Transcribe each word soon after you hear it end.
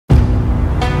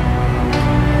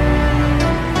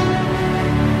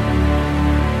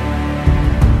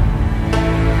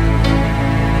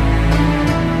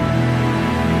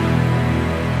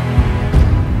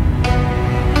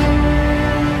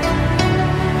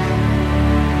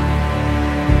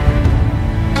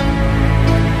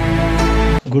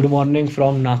Good morning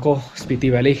from Nako, Spiti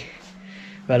Valley.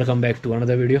 Welcome back to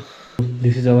another video.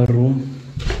 This is our room.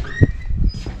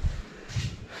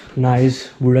 Nice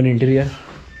wooden interior.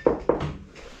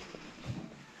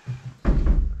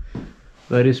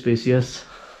 Very spacious.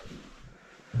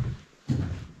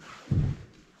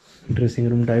 Dressing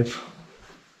room type.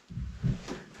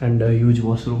 And a huge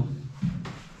washroom.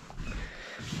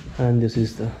 And this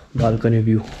is the balcony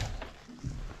view.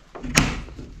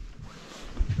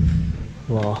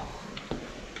 Wow.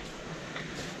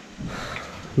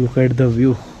 Look at the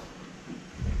view.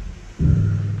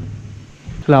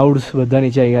 Clouds બધા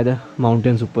નીચે આવી ગયા હતા,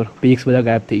 mountains ઉપર peaks બધા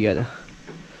ગાયબ થઈ ગયા હતા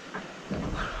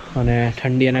અને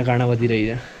ઠંડી એના કારણે વધી રહી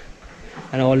છે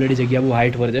અને ઓલરેડી જગ્યા બહુ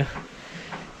હાઇટ પર છે.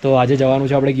 તો આજે જવાનું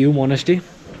છે આપણે ગીવ મોનેસ્ટ્રી.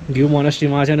 ગીવ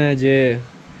મોનેસ્ટ્રીમાં છે ને જે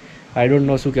આઈ ડોન્ટ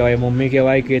નો શું કહેવાય, મમ્મી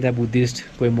કહેવાય કે ત્યાં બુદ્ધિસ્ટ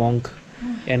કોઈ મોંક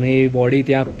એની બોડી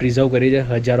ત્યાં પ્રિઝર્વ કરી છે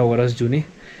હજારો વર્ષ જૂની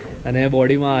અને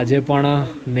બોડીમાં આજે પણ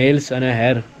નેલ્સ અને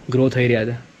હેર ગ્રો થઈ રહ્યા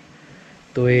છે.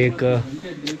 તો એ એક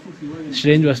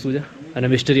સ્ટ્રેન્જ વસ્તુ છે અને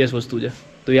મિસ્ટરિયસ વસ્તુ છે.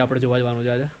 તો એ આપણે જોવા જવાનું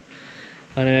છે આજે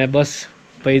અને બસ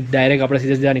પછી ડાયરેક્ટ આપણે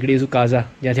સીધા નીકળીશું કાઝા,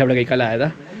 જ્યાંથી આપણે ગઈકાલે આવ્યા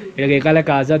હતા. એટલે ગઈકાલે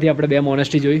કાઝાથી આપણે બે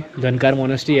મોનેસ્ટ્રી જોઈ, ધનકાર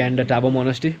મોનેસ્ટ્રી એન્ડ ટાબો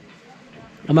મોનેસ્ટ્રી.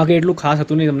 આમાં કંઈ એટલું ખાસ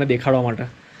હતું નહીં તમને દેખાડવા માટે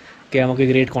કે આમાં કંઈ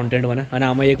ગ્રેટ કોન્ટેન્ટ બને. અને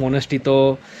આમાં એક મોનેસ્ટ્રી તો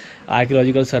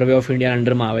આર્કિયોલોજીકલ સર્વે ઓફ ઇન્ડિયા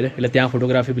અંડરમાં આવે છે, એટલે ત્યાં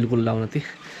ફોટોગ્રાફી બિલકુલ લાવ નથી.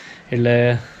 એટલે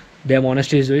બે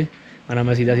મોનેસ્ટ્રીઝ જોઈ અને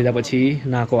અમે સીધા પછી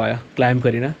નાકો આવ્યા ક્લાઇમ્બ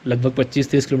કરીને. લગભગ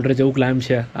 25-30 કિલોમીટર જેવું ક્લાઇમ્બ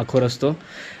છે આખો રસ્તો.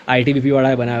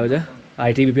 આઈટીબીપીવાળાએ બનાવ્યો છે,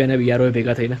 આઈટીબીપી અને બીઆરઓએ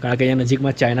ભેગા થઈને, કારણ કે અહીંયા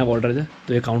નજીકમાં ચાઇના બોર્ડર છે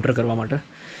તો એ કાઉન્ટર કરવા માટે.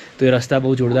 તો એ રસ્તા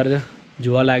બહુ જોરદાર છે,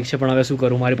 જોવા લાયક છે. પણ હવે શું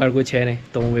કરું, મારી પાસે કોઈ છે નહીં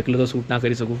તો હું એકલો તો શૂટ ના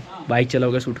કરી શકું, બાઇક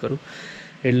ચલાવ કે શૂટ કરું.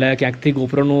 એટલે ક્યાંકથી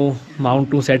ગોપ્રોનું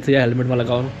માઉન્ટનું સેટ થઈ જાય હેલ્મેટમાં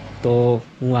લગાવવાનું તો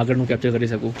હું આગળનું કેપ્ચર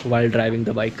કરી શકું while driving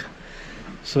the bike.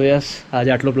 So yes, આજે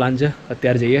આટલો પ્લાન છે.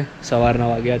 અત્યારે જઈએ, સવારના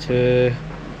વાગ્યા છે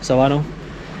 9:15.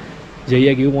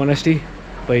 જઈએ ગીવ મોનેસ્ટ્રી,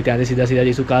 પછી ત્યાંથી સીધા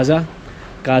જઈશું કાઝા.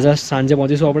 કાઝા સાંજે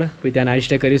પહોંચીશું આપણે, પછી ત્યાં નાઇટ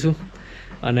સ્ટે કરીશું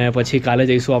અને પછી કાલે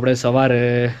જઈશું આપણે સવારે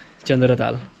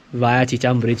ચંદ્રતાલ વાયા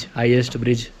ચીચામ bridge, highest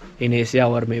bridge in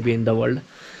Asia or May B in the world.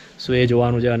 સો એ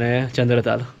જોવાનું છે અને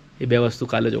ચંદ્રતાલ, એ બે વસ્તુ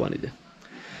કાલે જોવાની છે.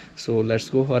 So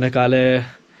let's go. અને કાલે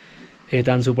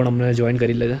હેતાંશુ પણ અમને જોઈન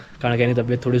કરી લે છે, કારણ કે એની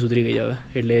તબિયત થોડી સુધરી ગઈ હવે,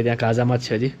 એટલે ત્યાં કાઝામાં જ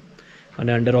છે હજી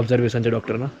અને અંડર ઓબ્ઝર્વેશન છે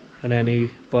ડૉક્ટરના અને એની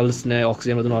પલ્સ ને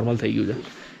ઓક્સિજન બધું નોર્મલ થઈ ગયું છે.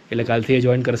 એટલે કાલથી એ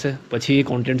જોઈન કરશે, પછી એ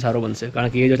કોન્ટેન્ટ સારો બનશે,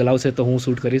 કારણ કે એ જો ચલાવશે તો હું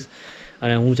શૂટ કરીશ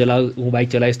અને હું બાઇક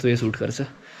ચલાવીશ તો એ શૂટ કરશે.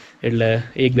 એટલે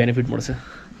એક બેનિફિટ મળશે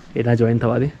એના જોઈન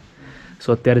થવાથી.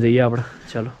 સો અત્યારે જઈએ આપણે,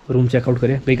 ચાલો રૂમ ચેકઆઉટ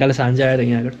કરીએ. ગઈકાલે સાંજે આવ્યા હતા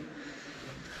અહીંયા આગળ.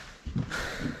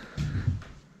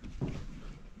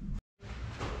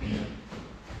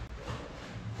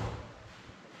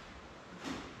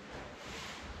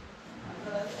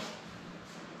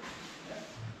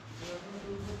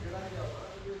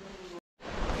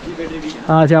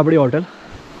 હા છે આપણી hotel.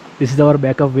 This is our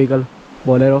backup vehicle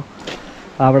Bolero.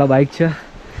 આપણા બાઇક છે.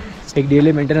 એક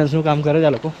ડેલી મેન્ટેનન્સનું કામ કરે છે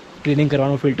આ લોકો, ક્લિનિંગ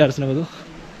કરવાનું, ફિલ્ટર્સ ને બધું,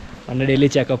 અને ડેલી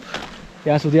ચેકઅપ.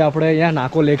 ત્યાં સુધી આપણે અહીંયા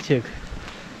નાકો લેક છે,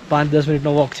 5-10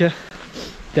 મિનિટનો વોક છે,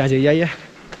 ત્યાં જઈ આવીએ,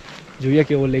 જોઈએ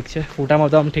કેવો લેક છે. ફોટામાં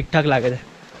તો આમ ઠીકઠાક લાગે છે,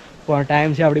 પણ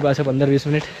ટાઈમ છે આપણી પાસે 15-20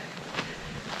 મિનિટ,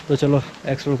 તો ચલો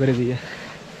એક્સપ્લોર કરી દઈએ.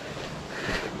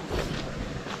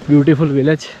 Beautiful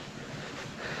village.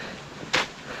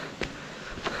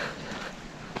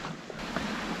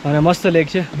 અને મસ્ત લેક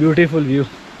છે, beautiful view.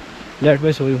 Let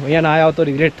me show you. અહીંયા ના આવ્યા તો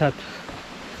રિગ્રેટ થાત.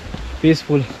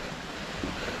 Peaceful.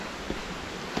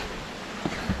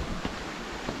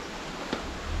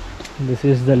 This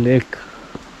is the lake.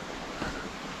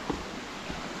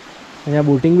 અહીંયા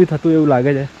બોટિંગ બી થતું એવું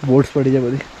લાગે છે, બોટ્સ પડી છે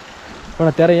બધી, પણ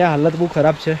અત્યારે અહીંયા હાલત બહુ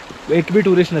ખરાબ છે, એક બી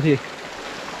ટુરિસ્ટ નથી.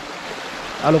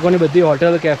 આ લોકોની બધી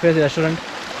હોટેલ, કેફે, રેસ્ટોરન્ટ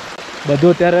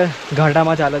બધું અત્યારે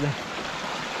ઘાટામાં ચાલે છે.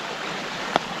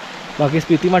 બાકી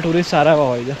સ્પીતિમાં ટુરિસ્ટ સારા એવા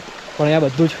હોય છે, પણ અહીંયા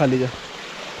બધું જ ખાલી છે.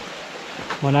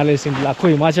 મનાલી, સિમલા,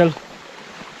 આખું હિમાચલ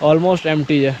ઓલમોસ્ટ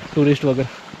એમ્પ્ટી છે ટુરિસ્ટ વગર.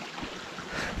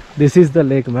 This is the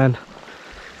lake main,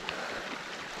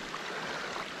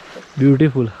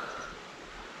 beautiful.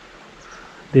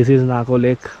 This is નાકો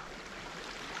lake.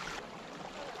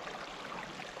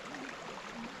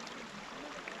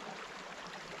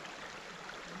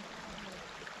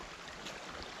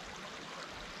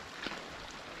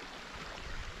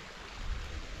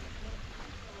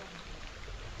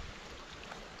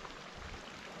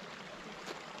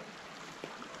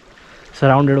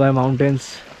 Surrounded by mountains.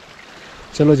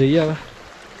 ચલો જઈએ હવે.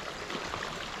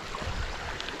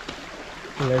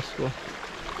 Let's go.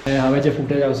 હવે જે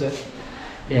ફૂટેજ આવશે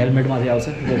એ હેલ્મેટમાંથી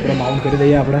આવશે. GoPro માઉન્ટ કરી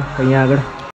દઈએ આપણે અહીંયા આગળ.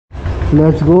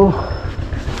 Let's go.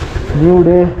 New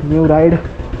day, new ride.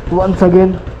 Once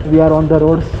again we are on the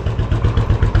road.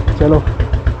 ચલો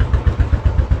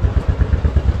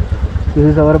this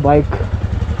is our bike.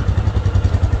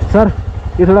 Sir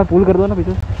ये थोड़ा पुल कर दो ना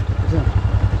पीछे।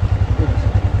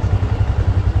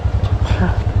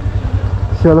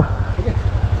 चलो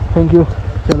थैंक यू।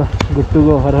 चलो गुड टू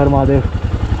गो। हर हर महादेव।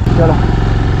 चलो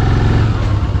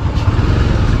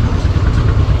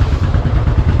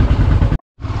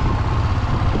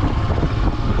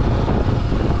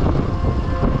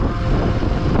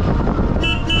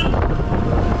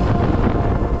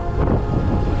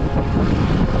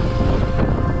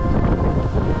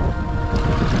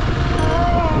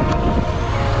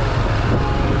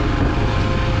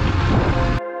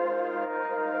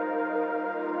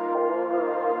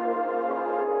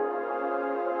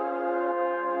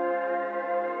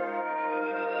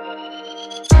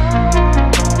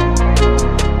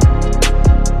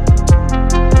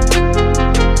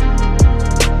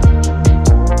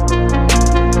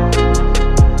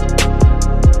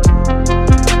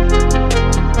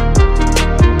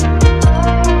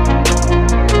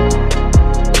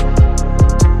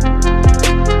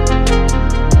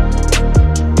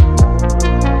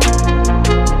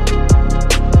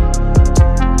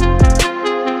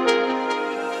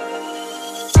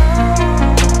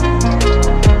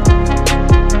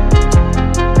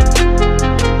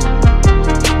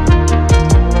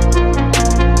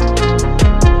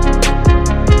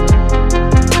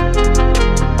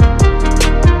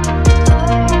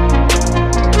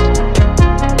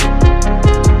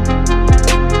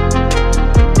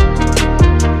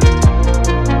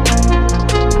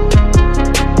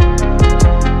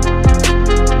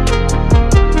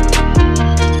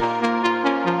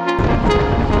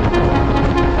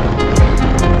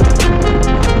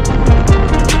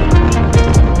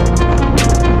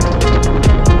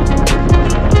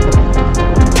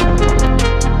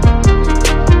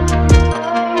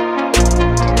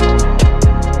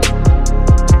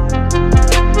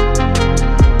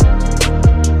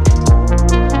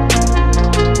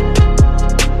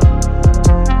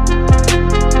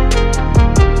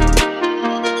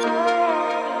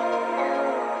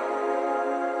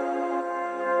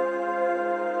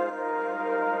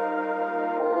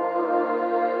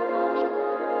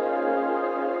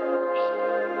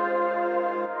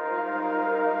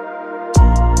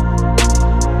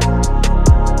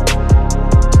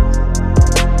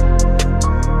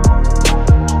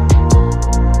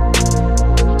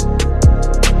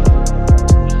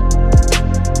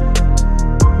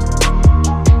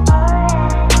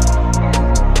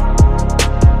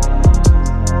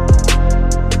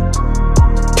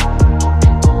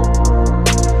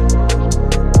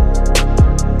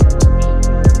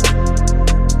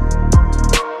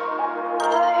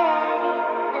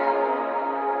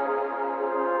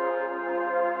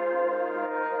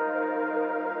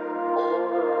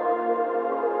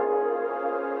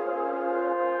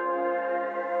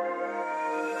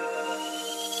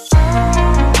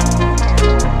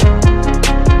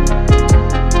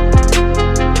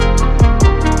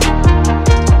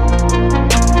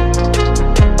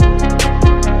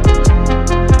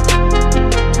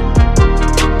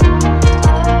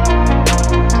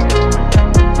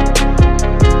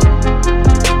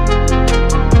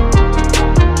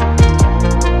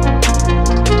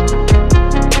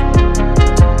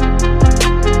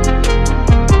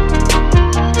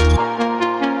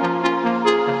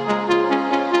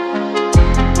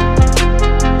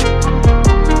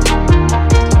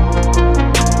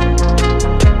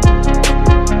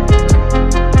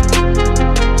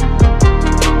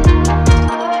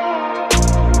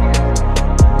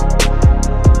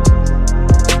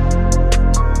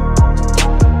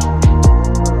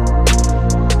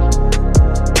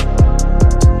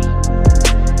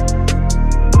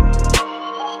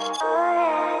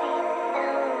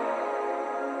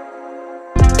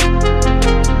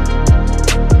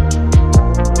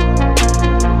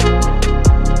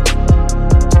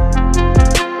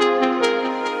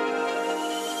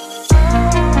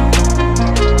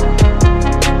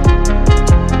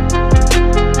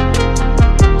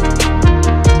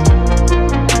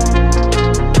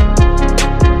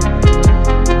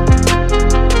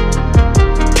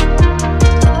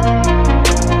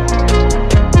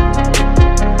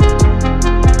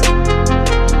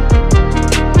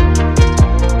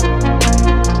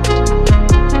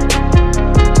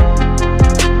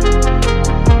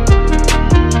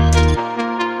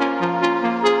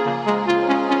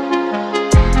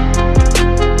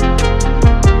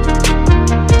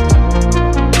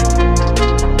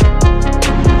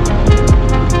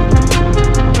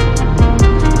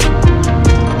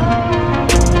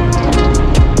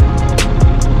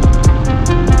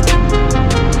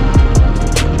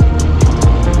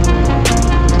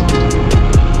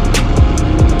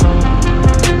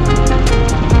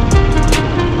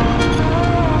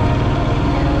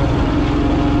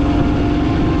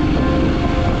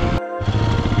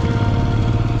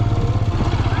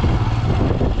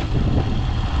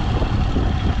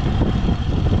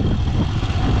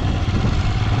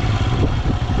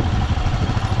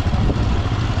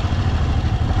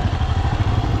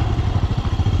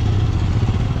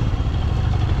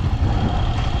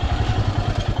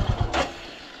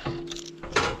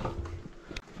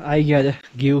आई गया है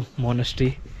give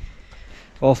monastery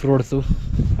off road through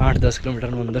 8-10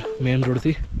 કિલોમીટરનું અંદર મેઇન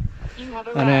રોડથી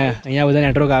અને અહીંયા બધા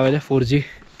નેટવર્ક આવે છે 4G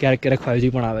ક્યારેક 5G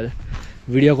પણ આવે છે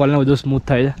વિડીયો કોલને બધું સ્મૂથ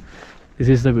થાય છે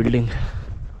ધીસ ઇઝ ધ બિલ્ડિંગ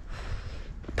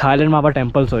થાઈલેન્ડમાં આવા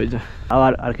ટેમ્પલ્સ હોય છે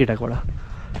આવા આર્કિટેક્ટવાળા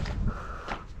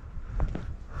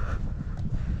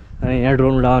અને અહીંયા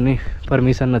ડ્રોન ઉડાવવાની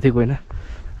પરમિશન નથી કોઈને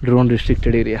drone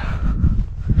restricted area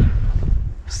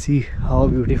see how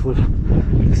beautiful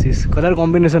this is colour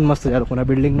combination मस्त है यार कोना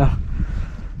बिल्डिंग ना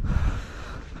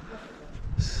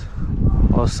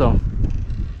ऑसम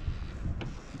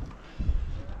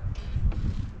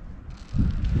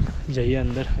जाइए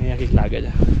अंदर अँ कंईक लगे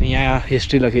है अँ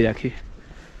हिस्ट्री लखी राखी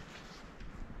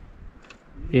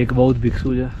एक बहुत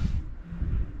भिक्षु है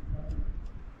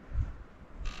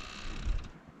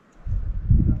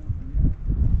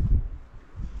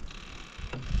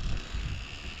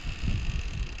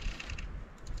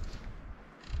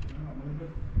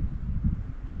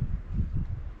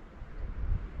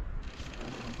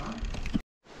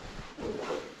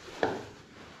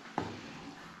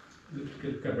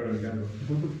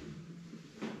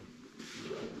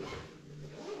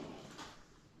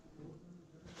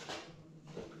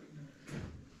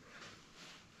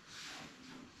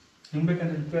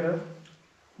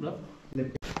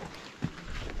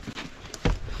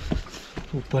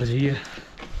ऊपर जाइए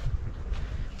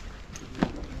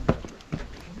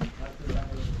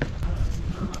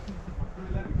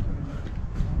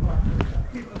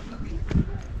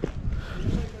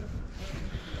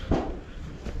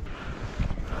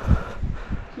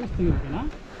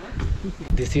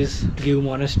दिस इज ગીવ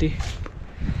મોનેસ્ટ્રી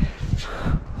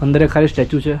अंदर खाली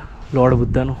स्टेच्यू है लॉर्ड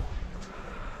बुद्धाનું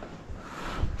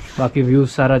बाकी व्यूज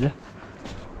सारा है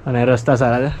અને રસ્તા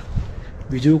સારા છે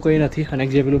બીજું કંઈ નથી અને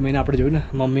જે પેલું મેઇન આપણે જોયું ને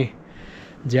મમ્મી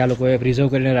જે આ લોકોએ પ્રિઝર્વ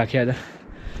કરીને રાખ્યા હતા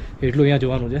એટલું અહીંયા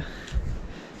જોવાનું છે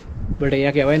બટ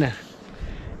અહીંયા કહેવાય ને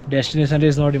destination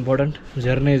is not important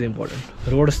journey is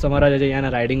important rods તમારા જે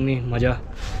અહીંયાના રાઇડિંગની મજા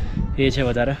એ છે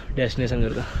વધારે ડેસ્ટિનેશન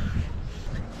કરતાં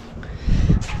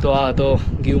તો આ હતો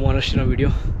give મોનેસ્ટ્રીનો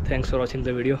video thanks for watching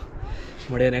the video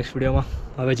મળીએ નેક્સ્ટ વિડીયોમાં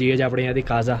હવે જઈએ જ આપણે અહીંયાથી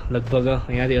કાઝા લગભગ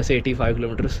અહીંયાથી હશે 85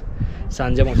 કિલોમીટર્સ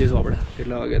સાંજે પહોંચીશું આપણે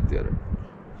કેટલા વાગે અત્યારે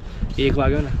 1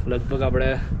 વાગ્યો ને લગભગ આપણે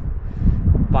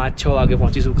 5-6 વાગે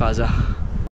પહોંચીશું કાઝા